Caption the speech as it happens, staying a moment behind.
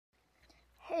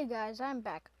Hey guys, I'm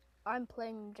back. I'm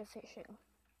playing Ninja Fishing.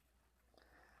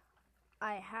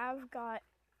 I have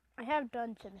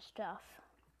done some stuff.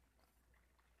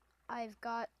 I've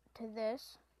got to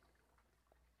this.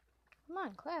 Come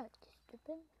on, Cloud,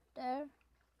 stupid. There.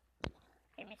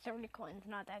 Gave me 30 coins,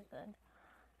 not that good.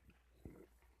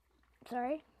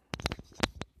 Sorry.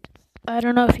 I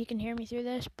don't know if you can hear me through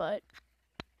this, but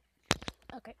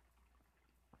okay.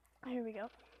 Here we go.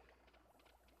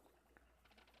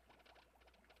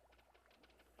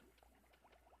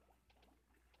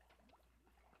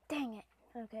 Dang it.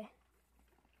 Okay.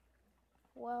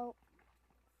 Well,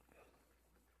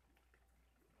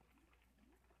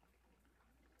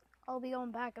 I'll be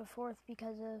going back and forth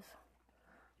because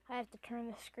I have to turn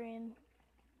the screen.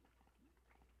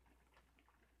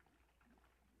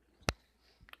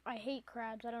 I hate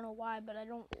crabs. I don't know why, but I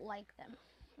don't like them.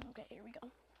 Okay, here we go.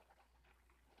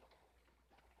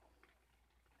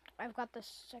 I've got the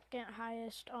second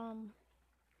highest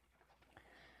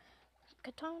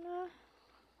katana.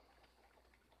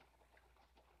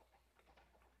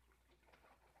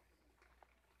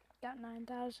 Got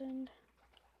 9,000.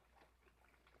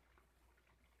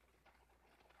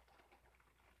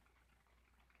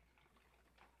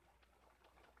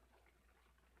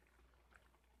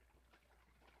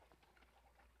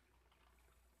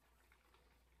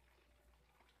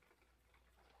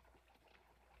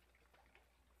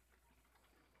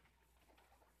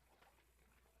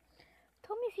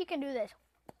 Tell me if you can do this.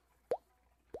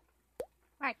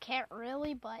 I can't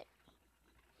really, but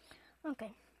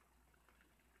okay.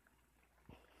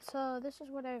 So this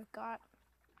is what I've got.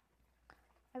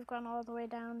 I've gone all the way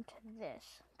down to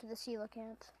this, to the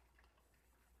coelacanth.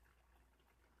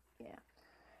 Yeah.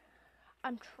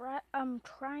 I'm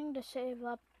trying to save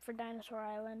up for Dinosaur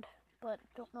Island, but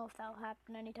don't know if that'll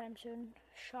happen anytime soon.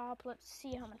 Shop, let's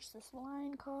see how much this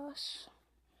line costs.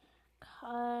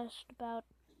 Cost about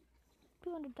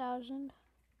 200,000.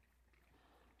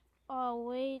 All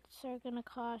weights are gonna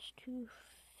cost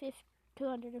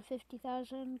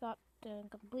 250,000. Got the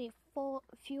complete full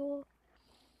fuel.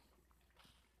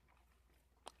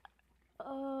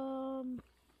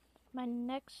 My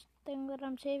next thing that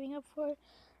I'm saving up for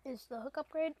is the hook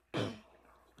upgrade.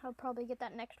 I'll probably get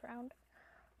that next round.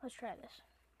 Let's try this.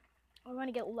 I want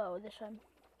to get low this time.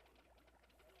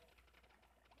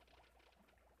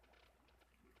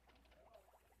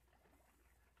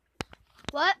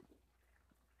 What?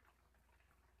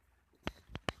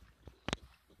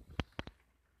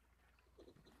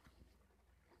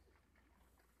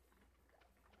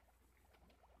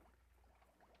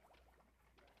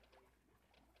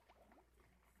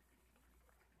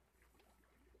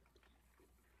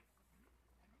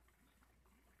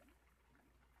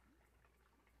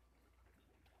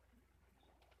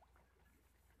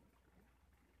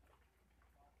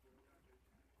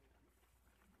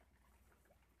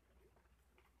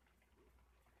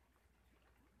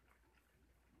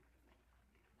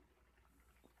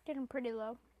 Getting pretty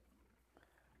low.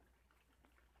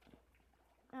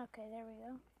 Okay, there we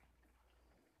go.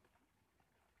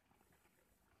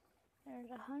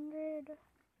 There's 100.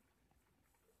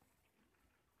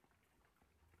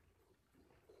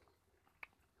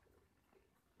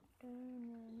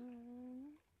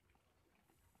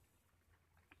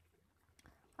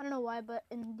 I don't know why, but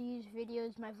in these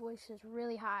videos my voice is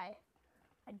really high.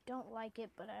 I don't like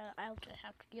it, but I'll just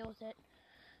have to deal with it.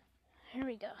 Here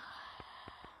we go.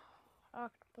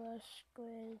 Octopus,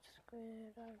 squid,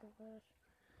 octopus.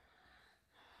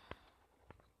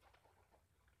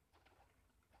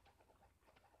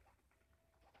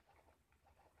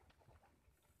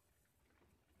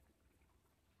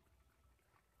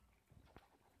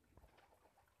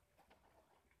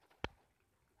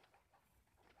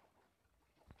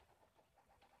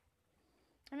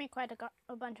 I made quite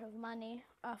a bunch of money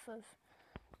off of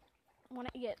when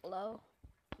I get low,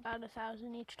 about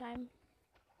 1,000 each time.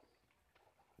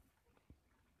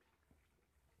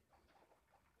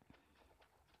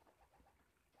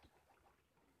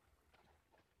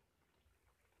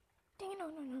 Dang it,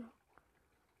 no.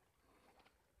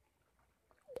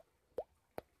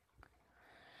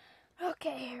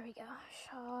 Okay, here we go.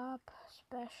 Shop,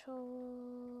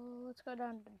 special. Let's go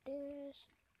down to this.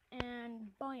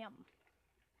 And bam.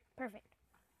 Perfect.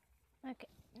 Okay,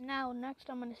 now next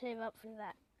I'm going to save up for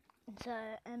that. It's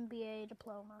a MBA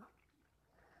diploma.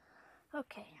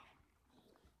 Okay.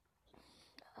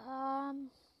 I'll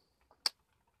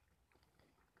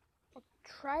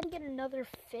try to get another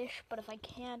fish, but if I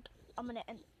can't, I'm going to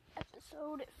end the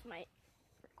episode. If my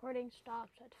recording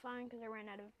stops, that's fine because I ran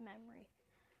out of memory.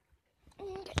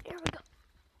 Okay, here we go.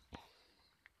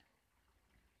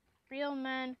 Real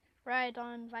men ride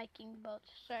on Viking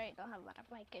boats. Sorry, I don't have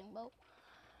a Viking boat.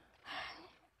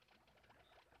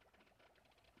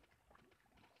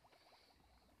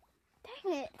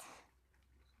 Dang it.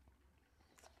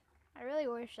 I really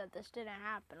wish that this didn't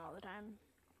happen all the time.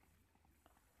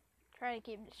 Try to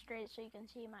keep it straight so you can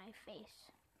see my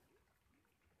face.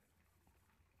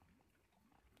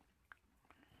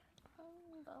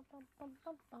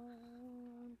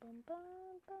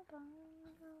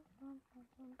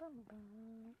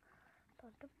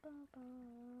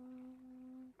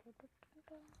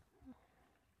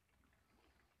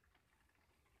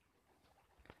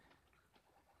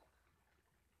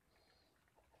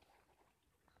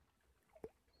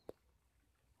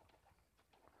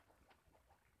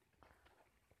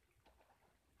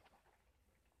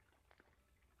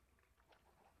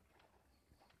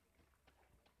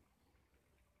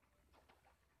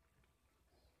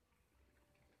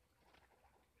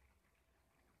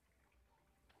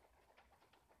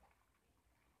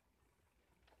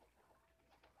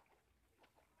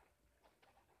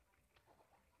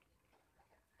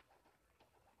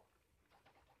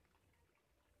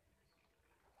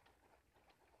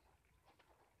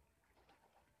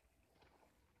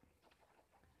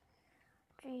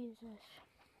 Jesus.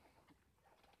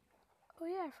 Oh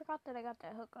yeah, I forgot that I got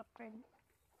that hook upgrade.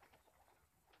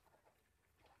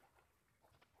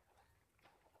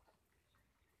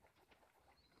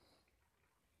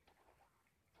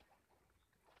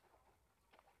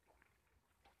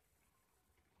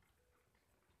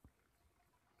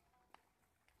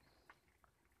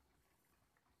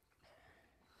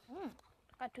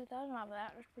 Got 2,000 off of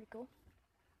that. That's pretty cool.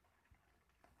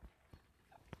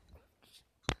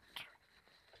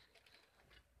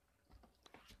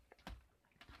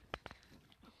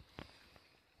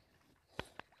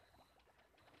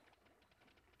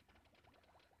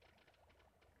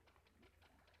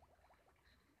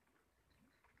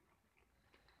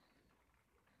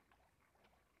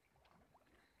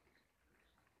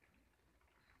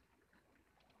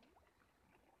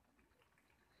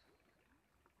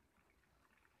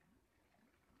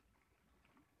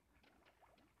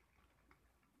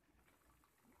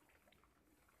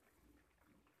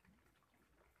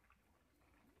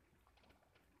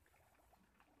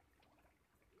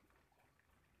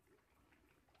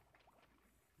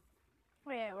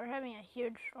 Oh yeah, we're having a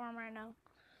huge storm right now.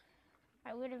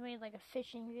 I would have made like a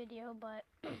fishing video, but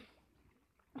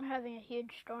we're having a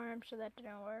huge storm, so that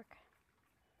didn't work.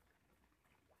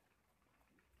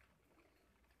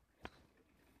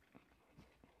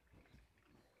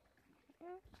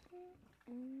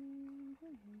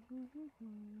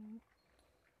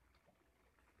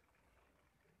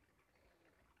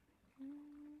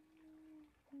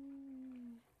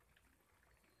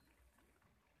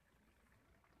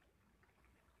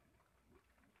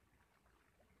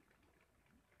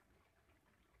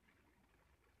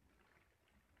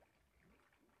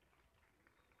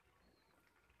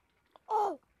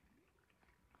 Oh!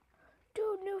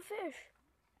 Dude, new fish!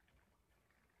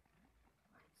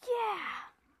 Yeah!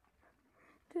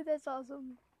 Dude, that's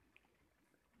awesome.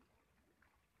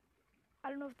 I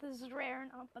don't know if this is rare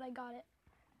or not, but I got it.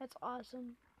 That's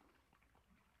awesome.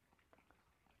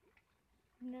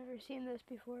 Never seen this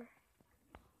before.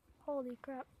 Holy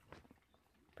crap.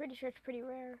 Pretty sure it's pretty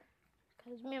rare.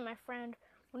 Because me and my friend,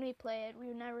 when we play it, we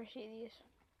would never see these.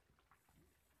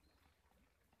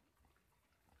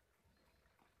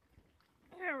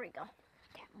 There we go.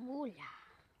 That moolah.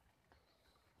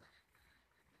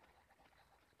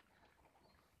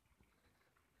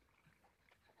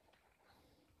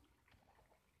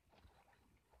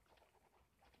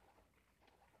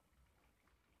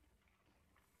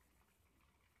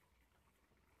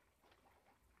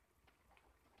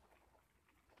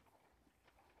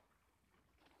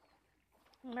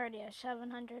 I'm already at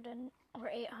 700 or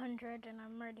 800, and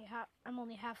I'm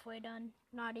only halfway done.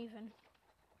 Not even.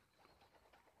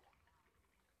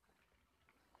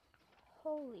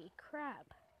 Holy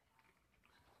crap.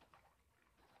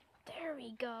 There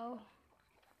we go.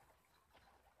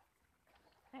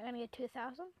 I'm gonna get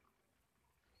 2,000.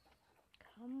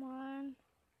 Come on.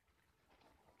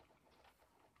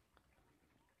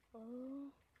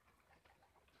 Oh.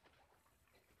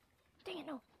 Dang it,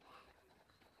 no.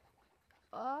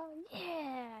 Oh,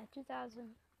 yeah.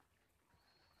 2,000.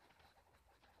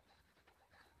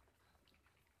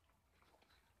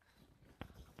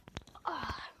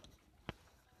 Oh.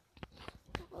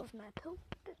 Move my poop.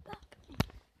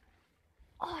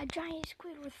 Oh, a giant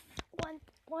squid with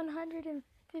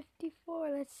 154.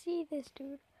 Let's see this,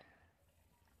 dude.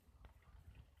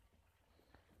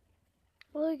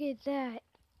 Look at that.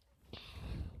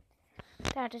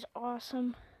 That is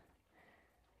awesome.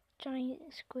 giant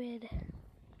squid.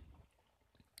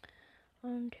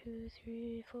 1, 2,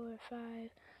 3, 4, 5,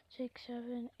 6,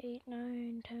 7, 8,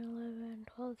 9, 10, 11,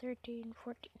 12, 13,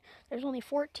 14. There's only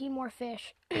 14 more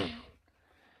fish. Let's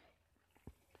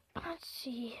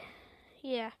see.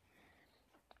 Yeah.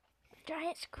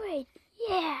 Giant squid.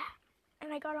 Yeah.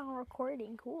 And I got on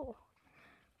recording. Cool.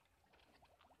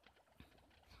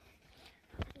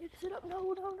 You sit up.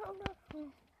 No.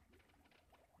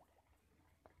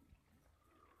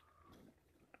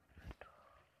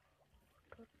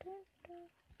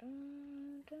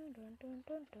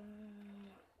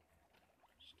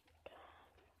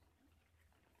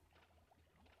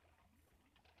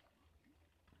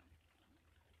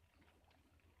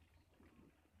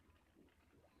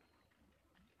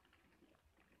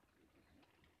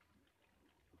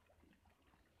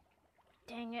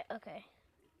 Dang it, okay.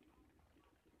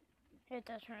 It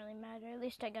doesn't really matter. At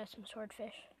least I got some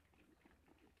swordfish.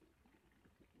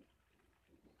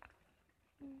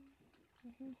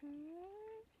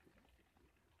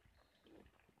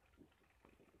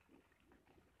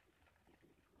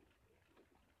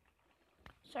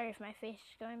 Sorry if my face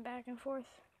is going back and forth.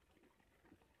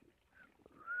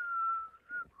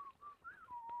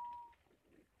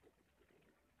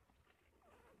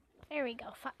 There we go.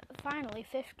 Finally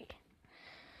 50.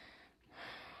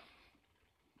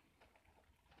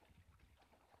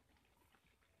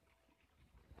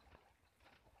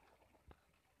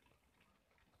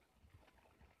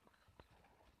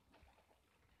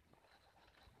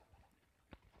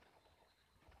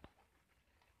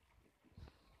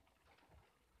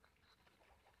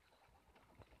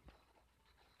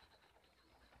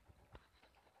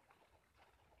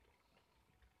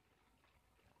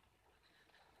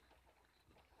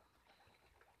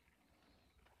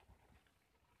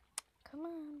 Come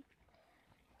on.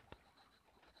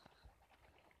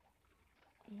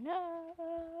 No.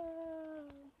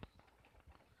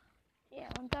 Yeah,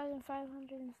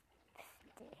 1,550.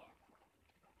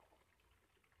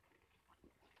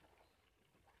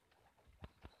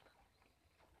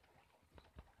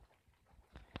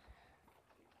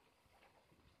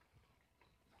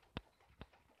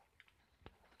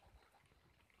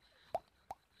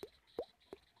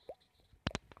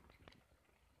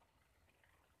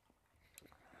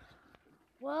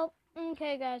 Well,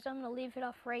 okay guys, I'm going to leave it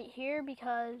off right here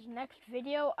because next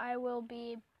video I will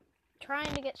be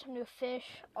trying to get some new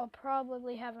fish. I'll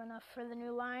probably have enough for the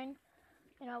new line.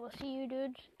 And I will see you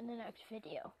dudes in the next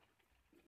video.